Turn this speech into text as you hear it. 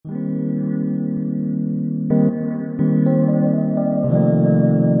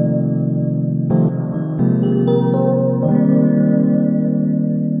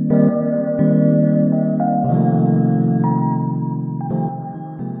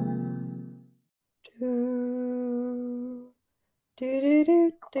Do do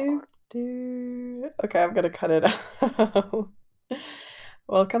do do do. Okay, I'm gonna cut it out.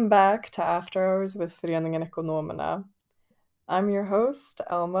 Welcome back to After Hours with Föreningen Ekonomerna. I'm your host,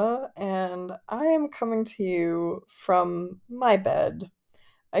 Elma, and I am coming to you from my bed.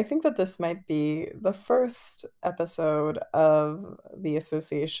 I think that this might be the first episode of the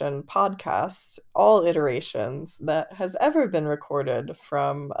association podcast, all iterations, that has ever been recorded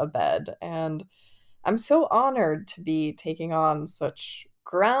from a bed, and I'm so honored to be taking on such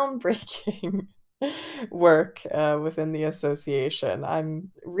groundbreaking work within the association. I'm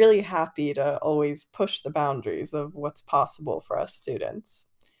really happy to always push the boundaries of what's possible for us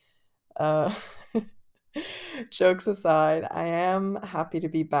students. Uh, Jokes aside, I am happy to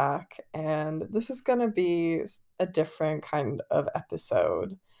be back, and this is going to be a different kind of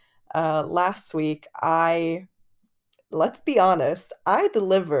episode. Last week, let's be honest, I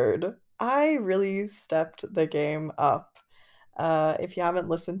delivered. I really stepped the game up. If you haven't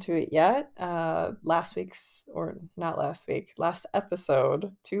listened to it yet, last week's, or not last week, last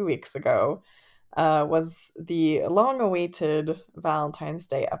episode, 2 weeks ago, was the long awaited Valentine's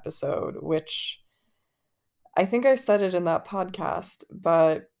Day episode, which I think I said it in that podcast,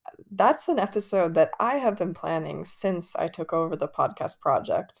 but that's an episode that I have been planning since I took over the podcast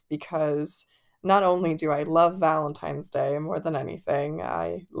project because not only do I love Valentine's Day more than anything,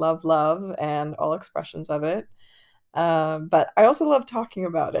 I love love and all expressions of it, but I also love talking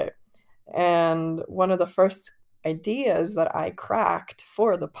about it. And one of the first ideas that I cracked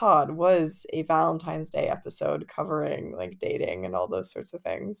for the pod was a Valentine's Day episode covering like dating and all those sorts of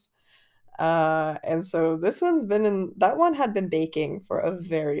things. And so that one had been baking for a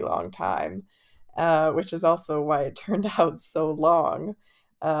very long time, which is also why it turned out so long.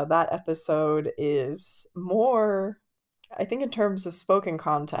 That episode is more, I think, in terms of spoken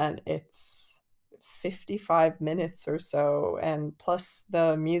content, it's 55 minutes or so, and plus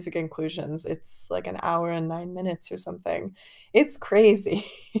the music inclusions, it's like an hour and 9 minutes or something. It's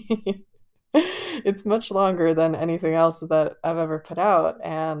crazy. It's much longer than anything else that I've ever put out,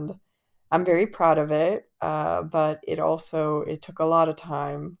 and I'm very proud of it, but it took a lot of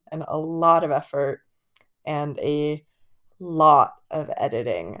time and a lot of effort and a lot of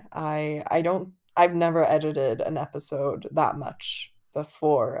editing. I've never edited an episode that much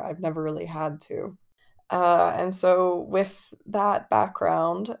before. I've never really had to. And so with that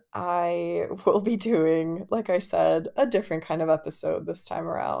background, I will be doing, like I said, a different kind of episode this time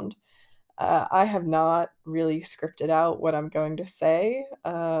around. I have not really scripted out what I'm going to say,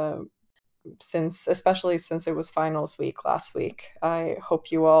 especially since it was finals week last week. I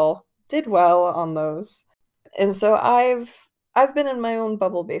hope you all did well on those. And so I've been in my own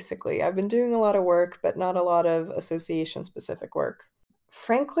bubble basically. I've been doing a lot of work, but not a lot of association specific work.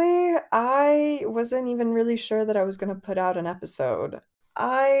 Frankly, I wasn't even really sure that I was going to put out an episode.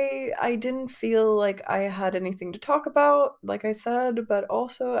 I didn't feel like I had anything to talk about, like I said, but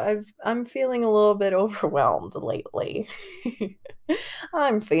also I'm feeling a little bit overwhelmed lately.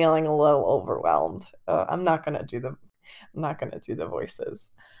 I'm feeling a little overwhelmed. I'm not gonna do the voices.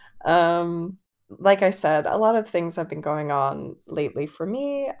 Um, like I said, a lot of things have been going on lately for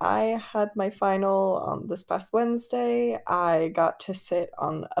me. I had my final this past Wednesday. I got to sit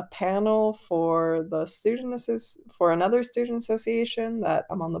on a panel for for another student association that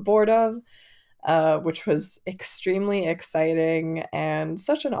I'm on the board of, which was extremely exciting and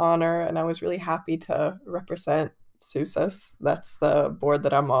such an honor. And I was really happy to represent SUSUS. That's the board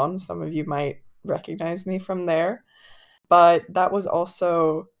that I'm on. Some of you might recognize me from there. But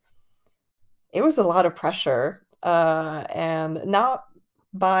it was a lot of pressure, and not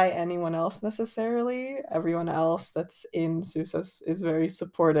by anyone else necessarily. Everyone else that's in SUSUS is very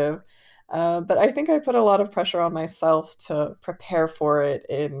supportive. But I think I put a lot of pressure on myself to prepare for it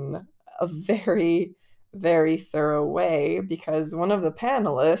in a very, very thorough way because one of the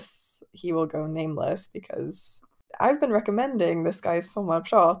panelists, he will go nameless because I've been recommending this guy so much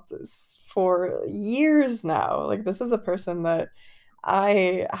for years now. Like, this is a person that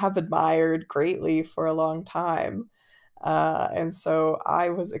I have admired greatly for a long time. And so I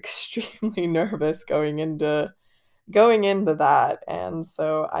was extremely nervous going into that. And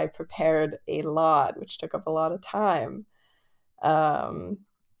so I prepared a lot, which took up a lot of time. Um,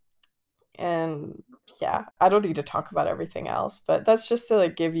 and yeah, I don't need to talk about everything else, but that's just to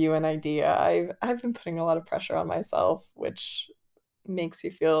like give you an idea. I've been putting a lot of pressure on myself, which makes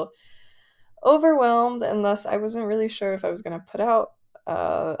you feel overwhelmed, and thus I wasn't really sure if I was going to put out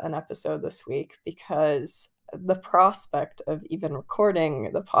an episode this week because the prospect of even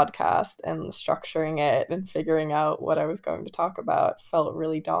recording the podcast and structuring it and figuring out what I was going to talk about felt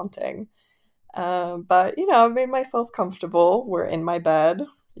really daunting. But, I've made myself comfortable. We're in my bed.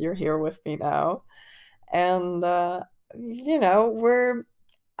 You're here with me now. And,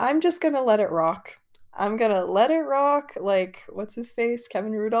 I'm just gonna let it rock. I'm gonna let it rock, like, what's his face?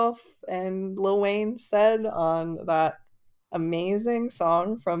 Kevin Rudolph and Lil Wayne said on that amazing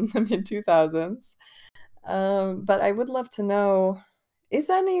song from the mid 2000s. But I would love to know, is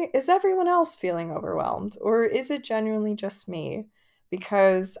everyone else feeling overwhelmed, or is it genuinely just me?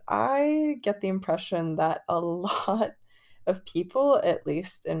 Because I get the impression that a lot of people, at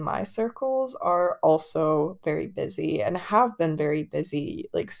least in my circles, are also very busy and have been very busy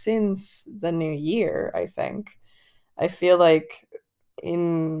like since the new year, I think. I feel like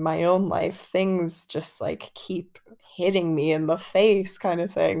in my own life, things just like keep hitting me in the face kind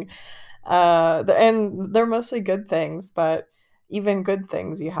of thing. And they're mostly good things, but even good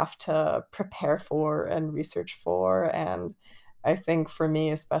things you have to prepare for and research for. And I think for me,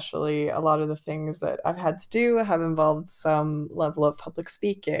 especially, a lot of the things that I've had to do have involved some level of public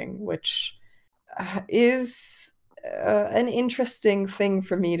speaking, which is an interesting thing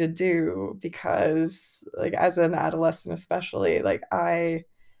for me to do because, like, as an adolescent, especially, like, I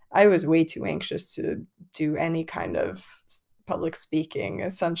was way too anxious to do any kind of public speaking,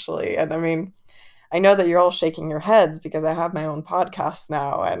 essentially. And I mean, I know that you're all shaking your heads because I have my own podcast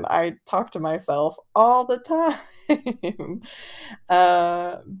now and I talk to myself all the time.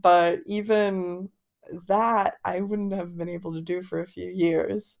 But even that, I wouldn't have been able to do for a few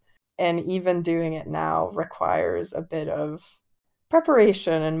years. And even doing it now requires a bit of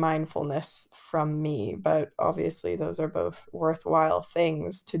preparation and mindfulness from me. But obviously, those are both worthwhile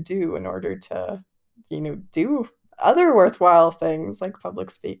things to do in order to, do other worthwhile things like public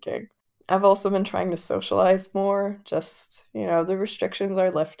speaking. I've also been trying to socialize more. Just, the restrictions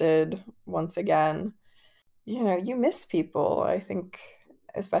are lifted once again. You miss people. I think,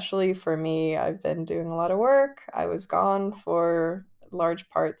 especially for me, I've been doing a lot of work. I was gone for large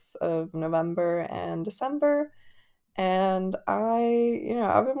parts of November and December, and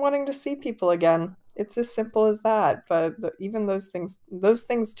I've been wanting to see people again. It's as simple as that, but even those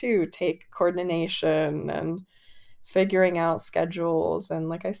things too take coordination and figuring out schedules. And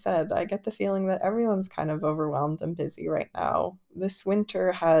like I said, I get the feeling that everyone's kind of overwhelmed and busy right now. This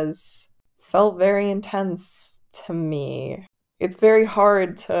winter has felt very intense to me. It's very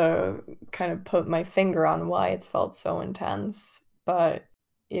hard to kind of put my finger on why it's felt so intense, but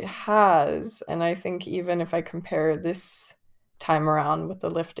it has. And I think even if I compare this time around with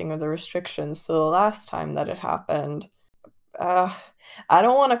the lifting of the restrictions to the last time that it happened, uh, I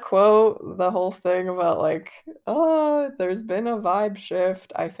don't want to quote the whole thing about like, oh, there's been a vibe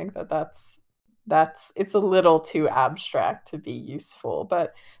shift. I think that's it's a little too abstract to be useful,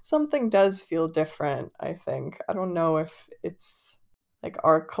 but something does feel different, I think. I don't know if it's like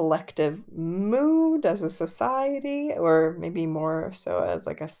our collective mood as a society, or maybe more so as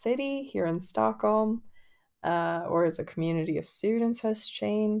like a city here in Stockholm, or as a community of students has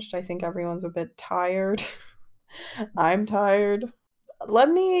changed. I think everyone's a bit tired. I'm tired. Let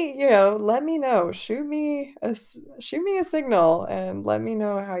me know. Shoot me a signal and let me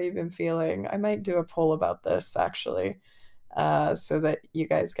know how you've been feeling. I might do a poll about this actually, so that you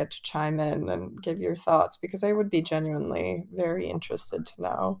guys get to chime in and give your thoughts because I would be genuinely very interested to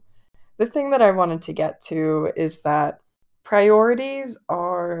know. The thing that I wanted to get to is that priorities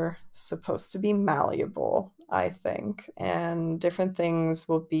are supposed to be malleable, I think, and different things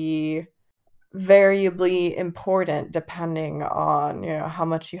will be variably important depending on, how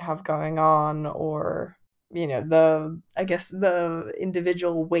much you have going on, or, I guess the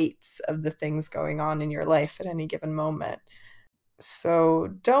individual weights of the things going on in your life at any given moment. So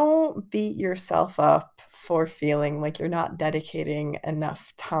don't beat yourself up for feeling like you're not dedicating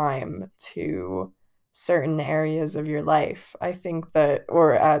enough time to certain areas of your life. I think that,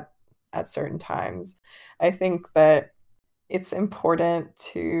 or at certain times, I think that it's important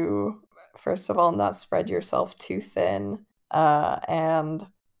to, first of all, not spread yourself too thin. And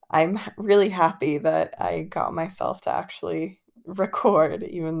I'm really happy that I got myself to actually record,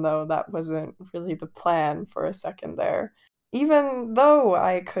 even though that wasn't really the plan for a second there. Even though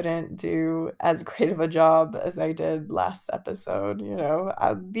I couldn't do as great of a job as I did last episode,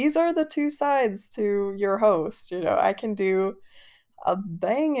 these are the two sides to your host. I can do a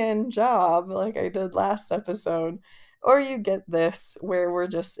banging job like I did last episode. Or you get this where we're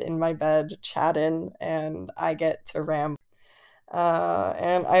just in my bed chatting and I get to ramble.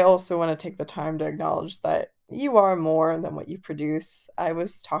 And I also want to take the time to acknowledge that you are more than what you produce. I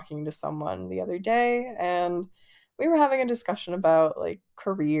was talking to someone the other day and we were having a discussion about like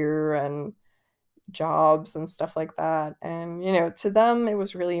career and jobs and stuff like that. And, to them, it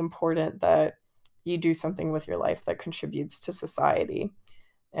was really important that you do something with your life that contributes to society.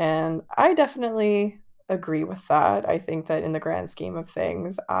 And I definitely agree with that. I think that in the grand scheme of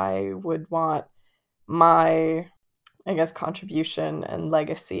things, I would want my, I guess, contribution and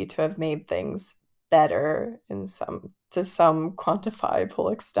legacy to have made things better in some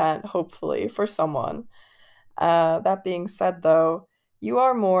quantifiable extent, hopefully, for someone. That being said, though, you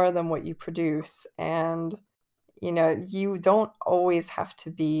are more than what you produce, and you don't always have to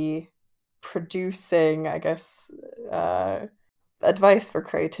be producing, I guess, uh, advice for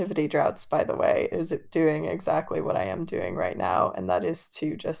creativity droughts, by the way, is it doing exactly what I am doing right now, and that is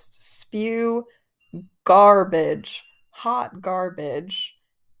to just spew garbage, hot garbage,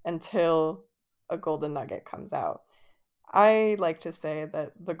 until a golden nugget comes out. I like to say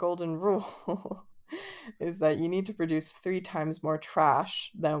that the golden rule is that you need to produce 3 times more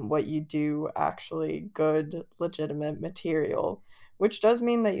trash than what you do actually good, legitimate material, which does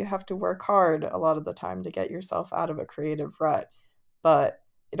mean that you have to work hard a lot of the time to get yourself out of a creative rut, but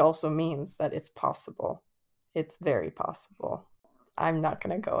it also means that it's possible. It's very possible. I'm not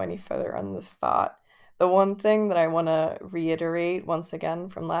going to go any further on this thought. The one thing that I want to reiterate once again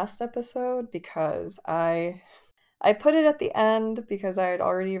from last episode, because I put it at the end because I had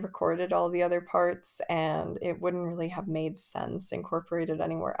already recorded all the other parts and it wouldn't really have made sense incorporated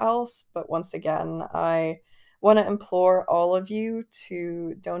anywhere else. But once again, I want to implore all of you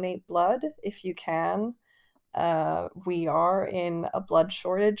to donate blood if you can. We are in a blood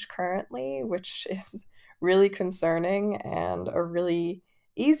shortage currently, which is really concerning and a really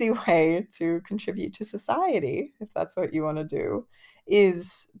easy way to contribute to society, if that's what you want to do,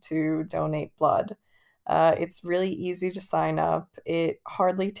 is to donate blood. It's really easy to sign up. It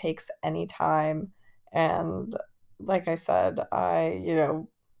hardly takes any time. And like I said,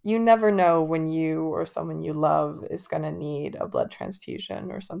 you never know when you or someone you love is going to need a blood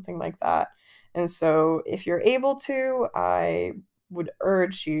transfusion or something like that. And so, if you're able to, I would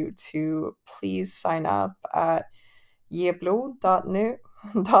urge you to please sign up at geblod.nu.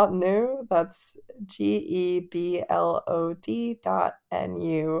 That's geblod.nu.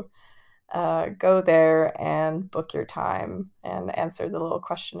 Go there and book your time and answer the little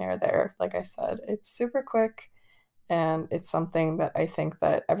questionnaire there. Like I said, it's super quick and it's something that I think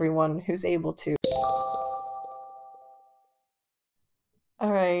that everyone who's able to.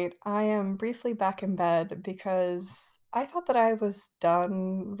 All right, I am briefly back in bed because I thought that I was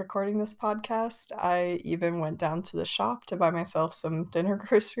done recording this podcast. I even went down to the shop to buy myself some dinner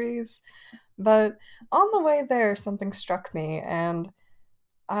groceries. But on the way there, something struck me, and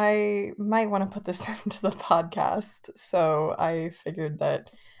I might want to put this into the podcast. So I figured that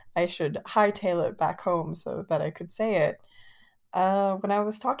I should hightail it back home so that I could say it. When I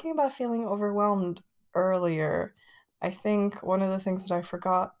was talking about feeling overwhelmed earlier, I think one of the things that I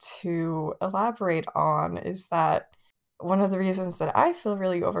forgot to elaborate on is that one of the reasons that I feel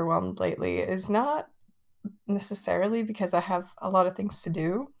really overwhelmed lately is not necessarily because I have a lot of things to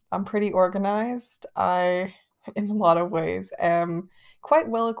do. I'm pretty organized. I, in a lot of ways, am quite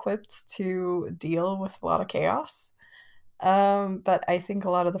well equipped to deal with a lot of chaos. But I think a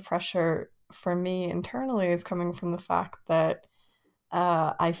lot of the pressure for me internally is coming from the fact that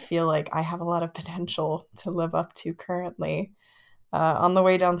I feel like I have a lot of potential to live up to currently. On the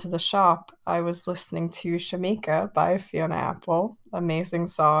way down to the shop, I was listening to Shamika by Fiona Apple. Amazing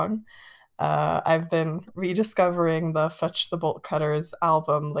song. I've been rediscovering the Fetch the Bolt Cutters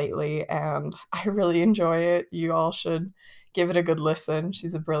album lately, and I really enjoy it. You all should give it a good listen.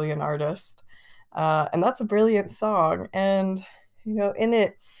 She's a brilliant artist. And that's a brilliant song. And, in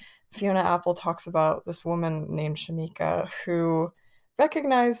it, Fiona Apple talks about this woman named Shamika who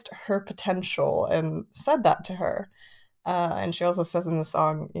recognized her potential and said that to her. And she also says in the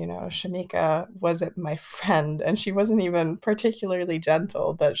song, Shamika wasn't my friend, and she wasn't even particularly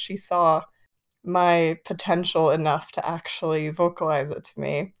gentle, but she saw my potential enough to actually vocalize it to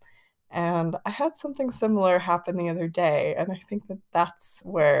me. And I had something similar happen the other day, and I think that that's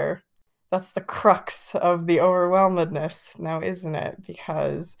the crux of the overwhelmedness now, isn't it?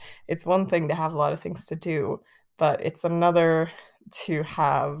 Because it's one thing to have a lot of things to do, but it's another to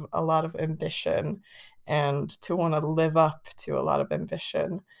have a lot of ambition and to want to live up to a lot of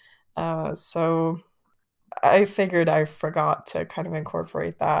ambition. So I figured I forgot to kind of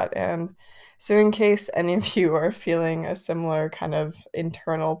incorporate that. And so, in case any of you are feeling a similar kind of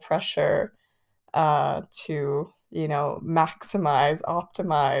internal pressure to, maximize,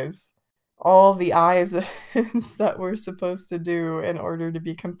 optimize all the I's that we're supposed to do in order to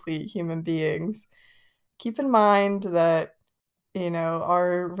be complete human beings, keep in mind that,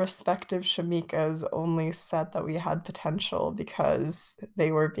 our respective Shamikas only said that we had potential because they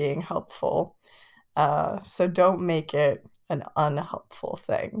were being helpful. So don't make it an unhelpful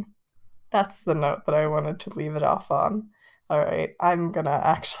thing. That's the note that I wanted to leave it off on. All right, I'm gonna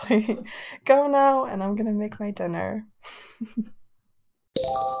actually go now and I'm gonna make my dinner.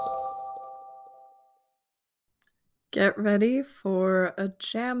 Get ready for a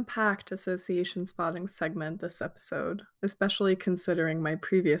jam-packed association spotting segment this episode, especially considering my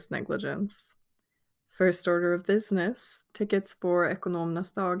previous negligence. First order of business, tickets for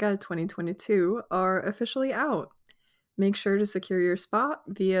Ekonomernas dagar 2022 are officially out. Make sure to secure your spot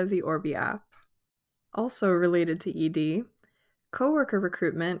via the Orbi app. Also related to ED, coworker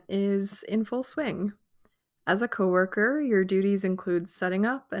recruitment is in full swing. As a coworker, your duties include setting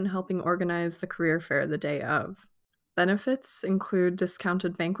up and helping organize the career fair the day of. Benefits include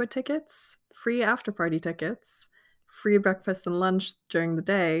discounted banquet tickets, free after-party tickets, free breakfast and lunch during the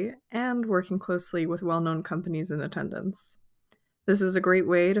day, and working closely with well-known companies in attendance. This is a great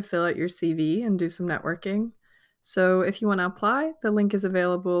way to fill out your CV and do some networking. So if you want to apply, the link is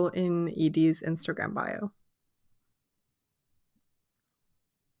available in ED's Instagram bio.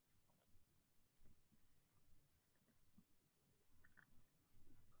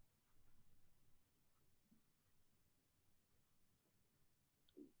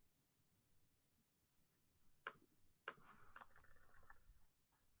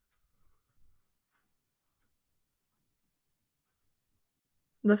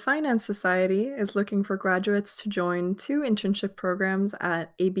 The Finance Society is looking for graduates to join 2 internship programs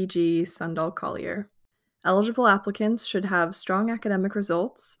at ABG Sundal Collier. Eligible applicants should have strong academic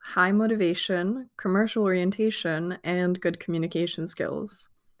results, high motivation, commercial orientation, and good communication skills.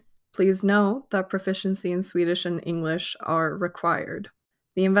 Please note that proficiency in Swedish and English are required.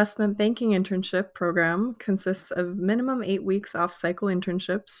 The investment banking internship program consists of minimum 8 weeks off-cycle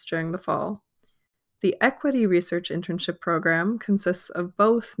internships during the fall. The equity research internship program consists of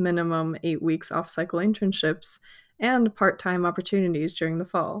both minimum 8 weeks off-cycle internships and part-time opportunities during the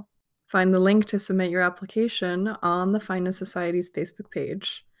fall. Find the link to submit your application on the Finance Society's Facebook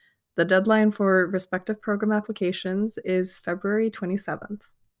page. The deadline for respective program applications is February 27th.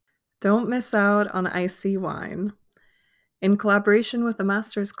 Don't miss out on icy wine. In collaboration with the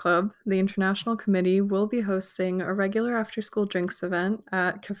Masters Club, the International Committee will be hosting a regular after-school drinks event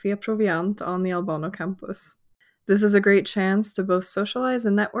at Café Proviant on the Albano campus. This is a great chance to both socialize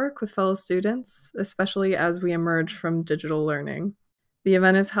and network with fellow students, especially as we emerge from digital learning. The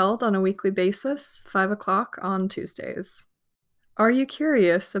event is held on a weekly basis, 5 o'clock on Tuesdays. Are you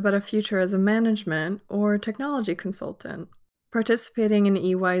curious about a future as a management or technology consultant? Participating in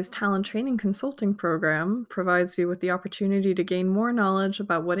EY's talent training consulting program provides you with the opportunity to gain more knowledge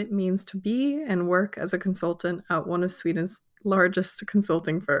about what it means to be and work as a consultant at one of Sweden's largest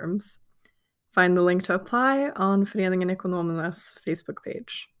consulting firms. Find the link to apply on Föreningen Ekonomernas Facebook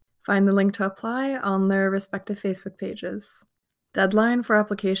page. Find the link to apply on their respective Facebook pages. Deadline for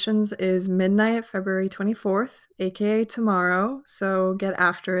applications is midnight, February 24th, aka tomorrow, so get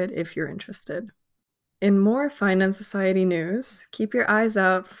after it if you're interested. In more Finance Society news, keep your eyes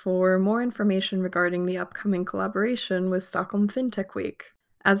out for more information regarding the upcoming collaboration with Stockholm FinTech Week.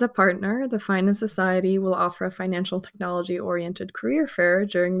 As a partner, the Finance Society will offer a financial technology-oriented career fair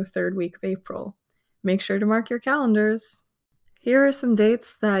during the 3rd week of April. Make sure to mark your calendars. Here are some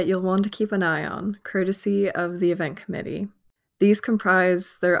dates that you'll want to keep an eye on, courtesy of the event committee. These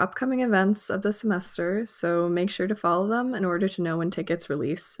comprise their upcoming events of the semester, so make sure to follow them in order to know when tickets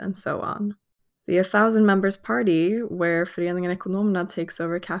release, and so on. The 1,000 members party, where Föreningen Ekonomerna takes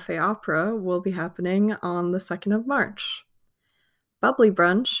over Café Opera, will be happening on the 2nd of March. Bubbly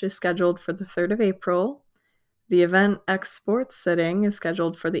Brunch is scheduled for the 3rd of April. The event X Sports Sitting is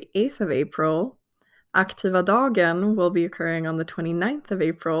scheduled for the 8th of April. Aktiva Dagen will be occurring on the 29th of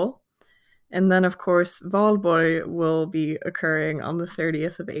April. And then, of course, Valborg will be occurring on the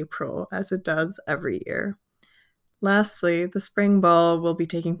 30th of April, as it does every year. Lastly, the Spring Ball will be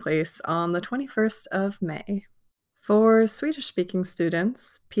taking place on the 21st of May. For Swedish-speaking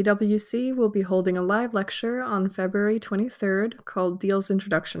students, PwC will be holding a live lecture on February 23rd called Deal's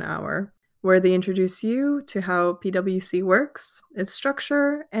Introduction Hour, where they introduce you to how PwC works, its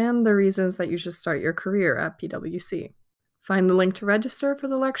structure, and the reasons that you should start your career at PwC. Find the link to register for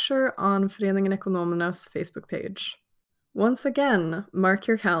the lecture on Föreningen Ekonomernas Facebook page. Once again, mark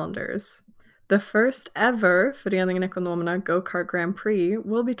your calendars. The first ever Föreningen Ekonomerna Go-Kart Grand Prix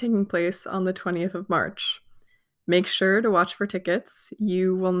will be taking place on the 20th of March. Make sure to watch for tickets.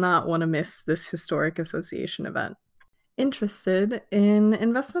 You will not want to miss this historic association event. Interested in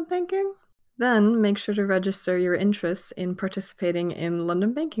investment banking? Then make sure to register your interest in participating in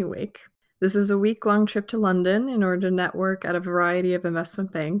London Banking Week. This is a week-long trip to London in order to network at a variety of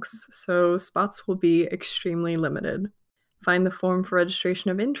investment banks, so spots will be extremely limited. Find the form for registration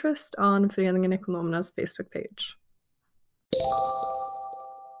of interest on Föreningen Ekonomernas Facebook page.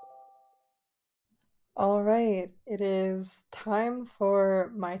 All right, it is time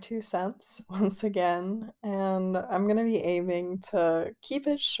for my 2 cents once again, and I'm gonna be aiming to keep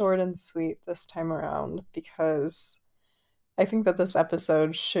it short and sweet this time around because I think that this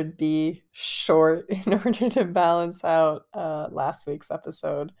episode should be short in order to balance out last week's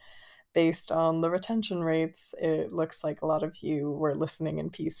episode. Based on the retention rates, it looks like a lot of you were listening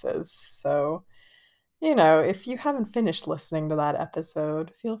in pieces. So, if you haven't finished listening to that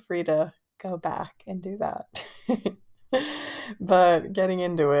episode, feel free to go back and do that. But getting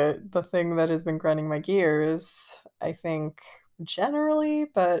into it, the thing that has been grinding my gears, I think generally,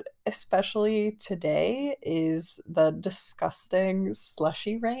 but especially today, is the disgusting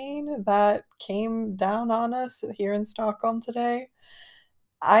slushy rain that came down on us here in Stockholm today.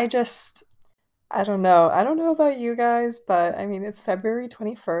 I just I don't know. I don't know about you guys, but I mean, it's February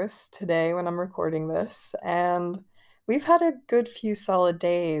 21st today when I'm recording this, and we've had a good few solid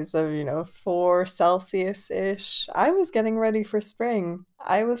days of, 4 Celsius-ish. I was getting ready for spring.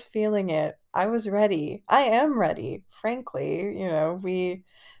 I was feeling it. I was ready. I am ready, frankly. We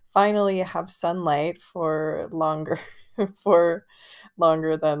finally have sunlight for longer for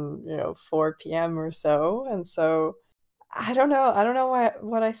longer than, 4 p.m. or so, and so I don't know. I don't know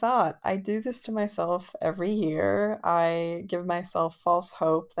what I thought. I do this to myself every year. I give myself false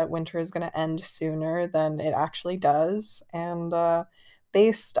hope that winter is going to end sooner than it actually does. And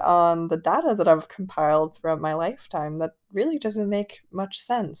based on the data that I've compiled throughout my lifetime, that really doesn't make much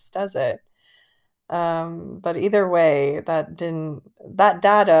sense, does it? But either way, that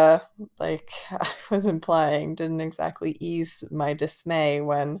data, like I was implying, didn't exactly ease my dismay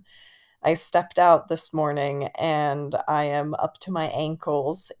when I stepped out this morning and I am up to my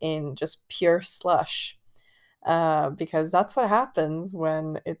ankles in just pure slush. Because that's what happens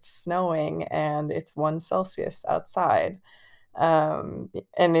when it's snowing and it's 1 Celsius outside. And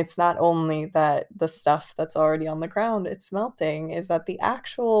it's not only that the stuff that's already on the ground it's melting, is that the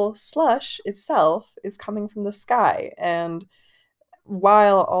actual slush itself is coming from the sky. And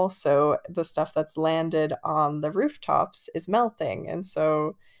while also the stuff that's landed on the rooftops is melting. And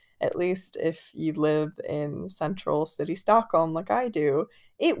so, at least if you live in central city Stockholm like I do,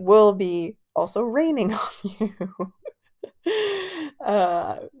 it will be also raining on you.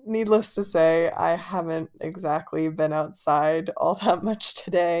 Needless to say, I haven't exactly been outside all that much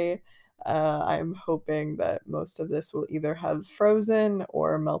today. I'm hoping that most of this will either have frozen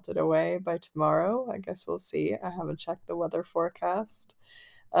or melted away by tomorrow. I guess we'll see. I haven't checked the weather forecast.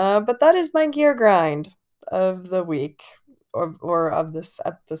 But that is my gear grind of the week, or of this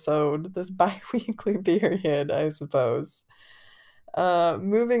episode, this bi-weekly period, I suppose.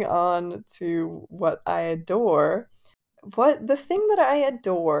 Moving on to what I adore. What the thing that I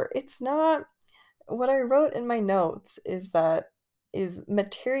adore, it's not what I wrote in my notes is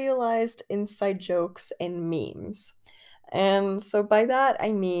materialized inside jokes and memes. And so by that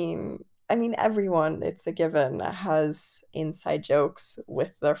I mean everyone, it's a given, has inside jokes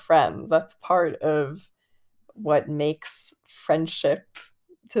with their friends. That's part of what makes friendship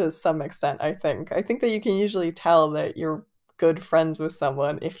to some extent, I think. I think that you can usually tell that you're good friends with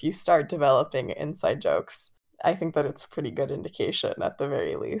someone if you start developing inside jokes. I think that it's a pretty good indication at the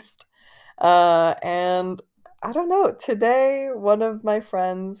very least. And I don't know, today, one of my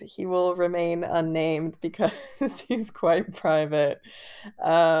friends, he will remain unnamed because he's quite private.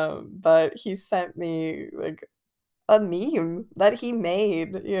 But he sent me like a meme that he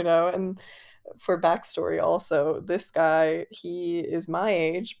made, and for backstory also, this guy, he is my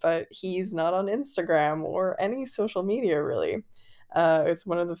age, but he's not on Instagram or any social media really. It's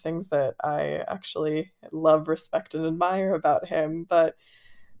one of the things that I actually love, respect, and admire about him, but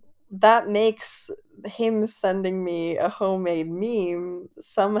that makes him sending me a homemade meme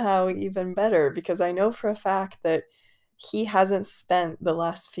somehow even better because I know for a fact that he hasn't spent the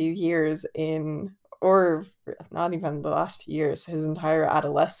last few years in, or not even the last few years, his entire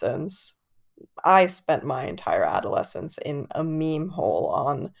adolescence. I spent my entire adolescence in a meme hole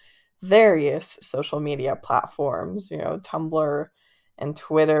on various social media platforms, Tumblr and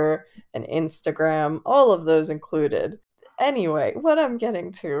Twitter and Instagram, all of those included. Anyway, what I'm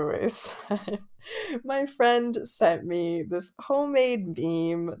getting to is that my friend sent me this homemade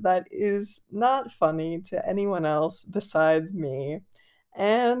meme that is not funny to anyone else besides me,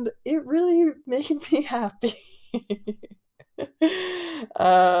 and it really made me happy.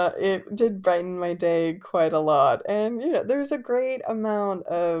 It did brighten my day quite a lot, and, there's a great amount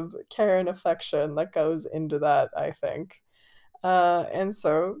of care and affection that goes into that, I think. And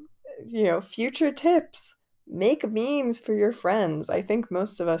so, future tips, make memes for your friends. I think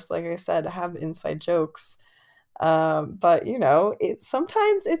most of us, like I said, have inside jokes. But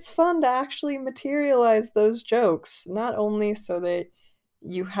sometimes it's fun to actually materialize those jokes, not only so that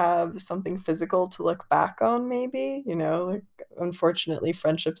you have something physical to look back on, maybe, like unfortunately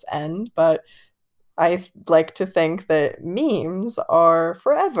friendships end, but like to think that memes are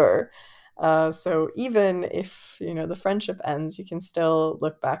forever. So even if, the friendship ends, you can still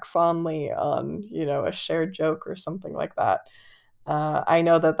look back fondly on, a shared joke or something like that. I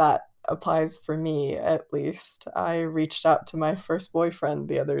know that that applies for me, at least. I reached out to my first boyfriend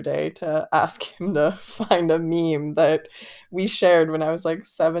the other day to ask him to find a meme that we shared when I was, like,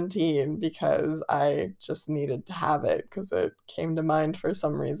 17 because I just needed to have it because it came to mind for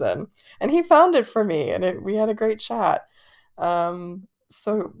some reason, and he found it for me, and we had a great chat.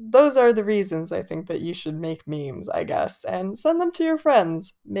 So those are the reasons I think that you should make memes, I guess, and send them to your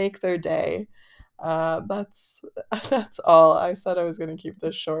friends. Make their day. That's that's all. I said I was gonna keep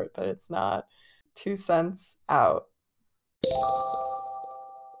this short, but it's not. 2 cents out.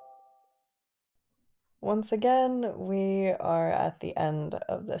 Once again, we are at the end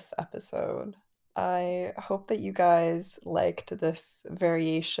of this episode. I hope that you guys liked this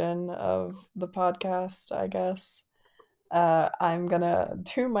variation of the podcast, I guess. I'm gonna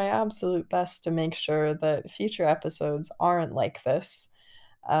do my absolute best to make sure that future episodes aren't like this.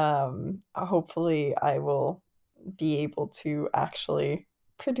 Hopefully, I will be able to actually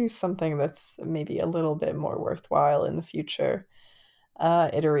produce something that's maybe a little bit more worthwhile in the future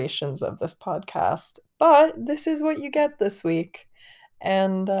iterations of this podcast. But this is what you get this week.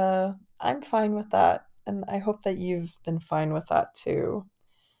 And I'm fine with that. And I hope that you've been fine with that too.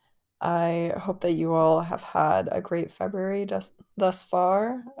 I hope that you all have had a great February thus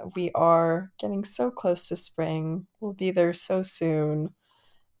far. We are getting so close to spring. We'll be there so soon,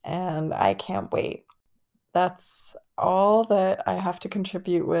 and I can't wait. That's all that I have to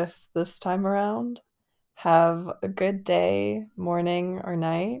contribute with this time around. Have a good day, morning, or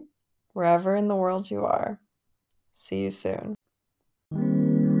night, wherever in the world you are. See you soon.